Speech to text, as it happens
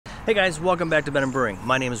Hey guys, welcome back to Brewing.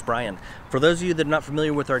 My name is Brian. For those of you that are not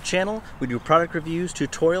familiar with our channel, we do product reviews,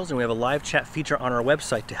 tutorials, and we have a live chat feature on our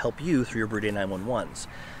website to help you through your Brew Day 911s.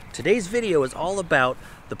 Today's video is all about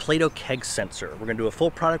the Plaato Keg Sensor. We're going to do a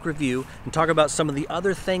full product review and talk about some of the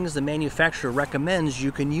other things the manufacturer recommends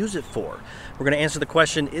you can use it for. We're going to answer the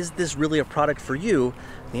question, is this really a product for you?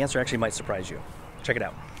 And the answer actually might surprise you. Check it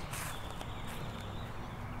out.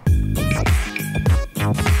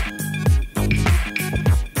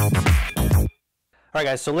 All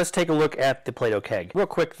right guys, so let's take a look at the Plaato Keg. Real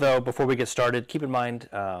quick though, before we get started, keep in mind,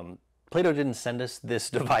 Plaato didn't send us this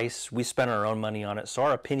device. We spent our own money on it, so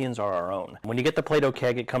our opinions are our own. When you get the Plaato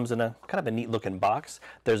Keg, it comes in a kind of a neat looking box.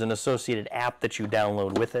 There's an associated app that you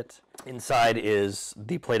download with it. Inside is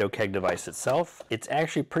the Plaato Keg device itself. It's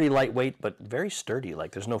actually pretty lightweight, but very sturdy.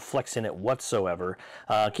 Like there's no flex in it whatsoever.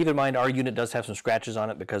 Keep in mind, our unit does have some scratches on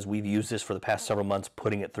it because we've used this for the past several months,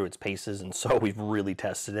 putting it through its paces, and so we've really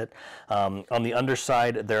tested it. On the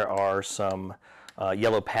underside, there are some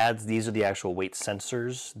yellow pads. These are the actual weight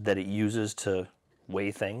sensors that it uses to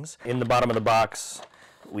weigh things. In the bottom of the box,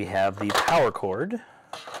 we have the power cord,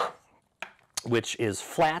 which is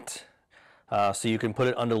flat, so you can put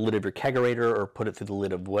it under the lid of your kegerator or put it through the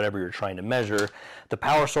lid of whatever you're trying to measure. The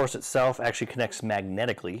power source itself actually connects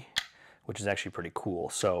magnetically, which is actually pretty cool.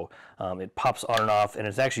 So it pops on and off, and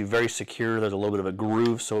it's actually very secure. There's a little bit of a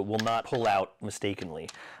groove, so it will not pull out mistakenly.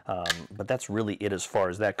 But that's really it as far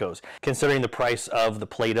as that goes. Considering the price of the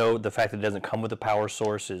Plaato, the fact that it doesn't come with a power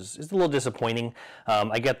source is a little disappointing.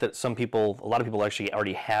 I get that a lot of people actually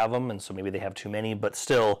already have them, and so maybe they have too many, but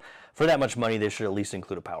still, for that much money, they should at least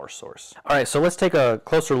include a power source. All right, so let's take a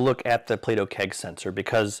closer look at the Plaato Keg Sensor,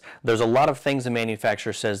 because there's a lot of things the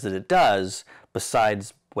manufacturer says that it does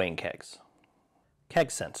besides weighing kegs. Keg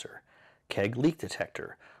sensor, keg leak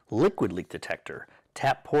detector, liquid leak detector,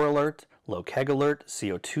 tap pour alert, low keg alert,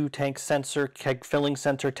 CO2 tank sensor, keg filling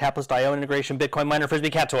sensor, tapless IO integration, Bitcoin miner, Frisbee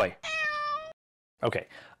cat toy. Okay,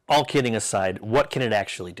 all kidding aside, what can it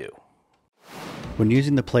actually do? When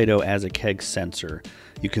using the Plaato as a keg sensor,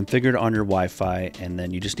 you configure it on your Wi-Fi, and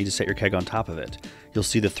then you just need to set your keg on top of it. You'll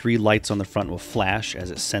see the 3 lights on the front will flash as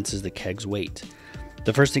it senses the keg's weight.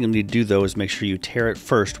 The first thing you'll need to do though is make sure you tare it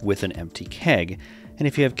first with an empty keg. And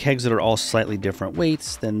if you have kegs that are all slightly different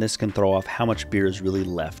weights, then this can throw off how much beer is really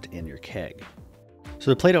left in your keg. So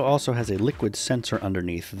the Plaato also has a liquid sensor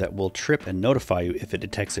underneath that will trip and notify you if it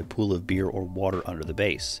detects a pool of beer or water under the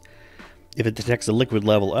base. If it detects the liquid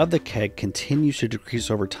level of the keg continues to decrease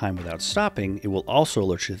over time without stopping, it will also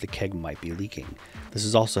alert you that the keg might be leaking. This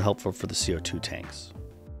is also helpful for the CO2 tanks.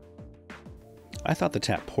 I thought the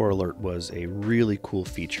tap pour alert was a really cool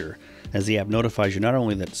feature, as the app notifies you not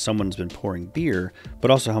only that someone's been pouring beer, but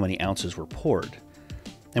also how many ounces were poured.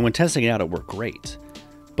 And when testing it out, it worked great.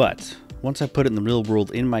 But once I put it in the real world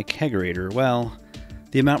in my kegerator, well,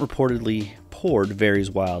 the amount reportedly poured varies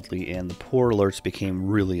wildly, and the pour alerts became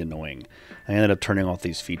really annoying. I ended up turning off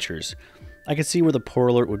these features. I could see where the pour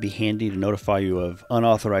alert would be handy to notify you of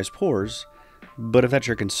unauthorized pours, but if that's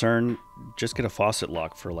your concern, just get a faucet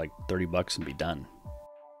lock for like 30 bucks and be done.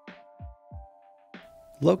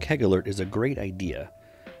 Low keg alert is a great idea,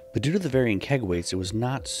 but due to the varying keg weights, it was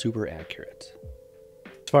not super accurate.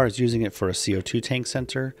 As far as using it for a CO2 tank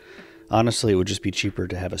sensor, honestly, it would just be cheaper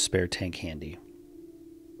to have a spare tank handy.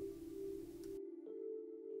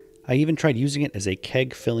 I even tried using it as a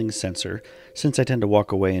keg filling sensor, since I tend to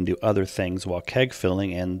walk away and do other things while keg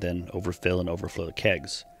filling and then overfill and overflow the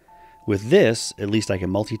kegs. With this, at least I can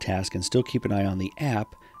multitask and still keep an eye on the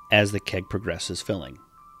app as the keg progresses filling.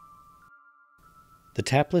 The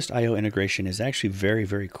tapless IO integration is actually very,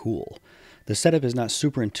 very cool. The setup is not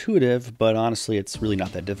super intuitive, but honestly it's really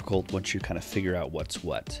not that difficult once you kind of figure out what's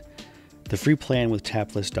what. The free plan with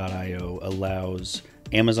tapless.io allows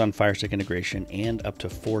Amazon Fire Stick integration and up to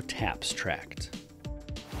 4 taps tracked.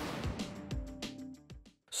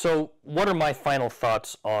 So what are my final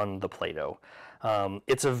thoughts on the Plaato?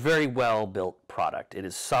 It's a very well built product. It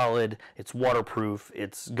is solid, it's waterproof,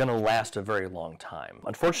 it's gonna last a very long time.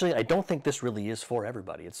 Unfortunately, I don't think this really is for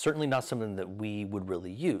everybody. It's certainly not something that we would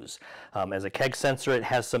really use. As a keg sensor, it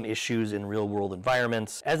has some issues in real world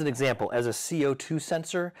environments. As an example, as a CO2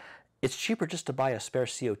 sensor, it's cheaper just to buy a spare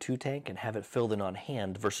CO2 tank and have it filled in on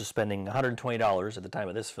hand versus spending $120 at the time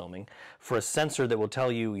of this filming for a sensor that will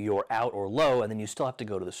tell you you're out or low, and then you still have to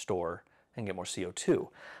go to the store and get more CO2.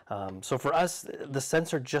 So for us, the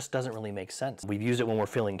sensor just doesn't really make sense. We've used it when we're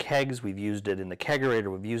filling kegs, we've used it in the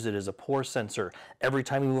kegerator, we've used it as a pour sensor. Every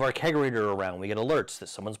time we move our kegerator around, we get alerts that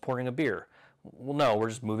someone's pouring a beer. Well, no, we're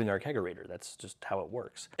just moving our kegerator. That's just how it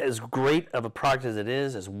works. As great of a product as it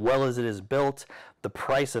is, as well as it is built, the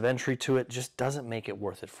price of entry to it just doesn't make it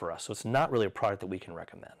worth it for us. So it's not really a product that we can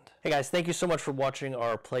recommend. Hey guys, thank you so much for watching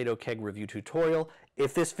our Plaato Keg review tutorial.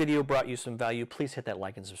 If this video brought you some value, please hit that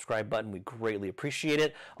like and subscribe button. We greatly appreciate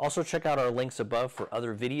it. Also check out our links above for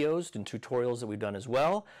other videos and tutorials that we've done as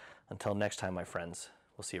well. Until next time, my friends,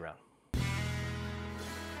 we'll see you around.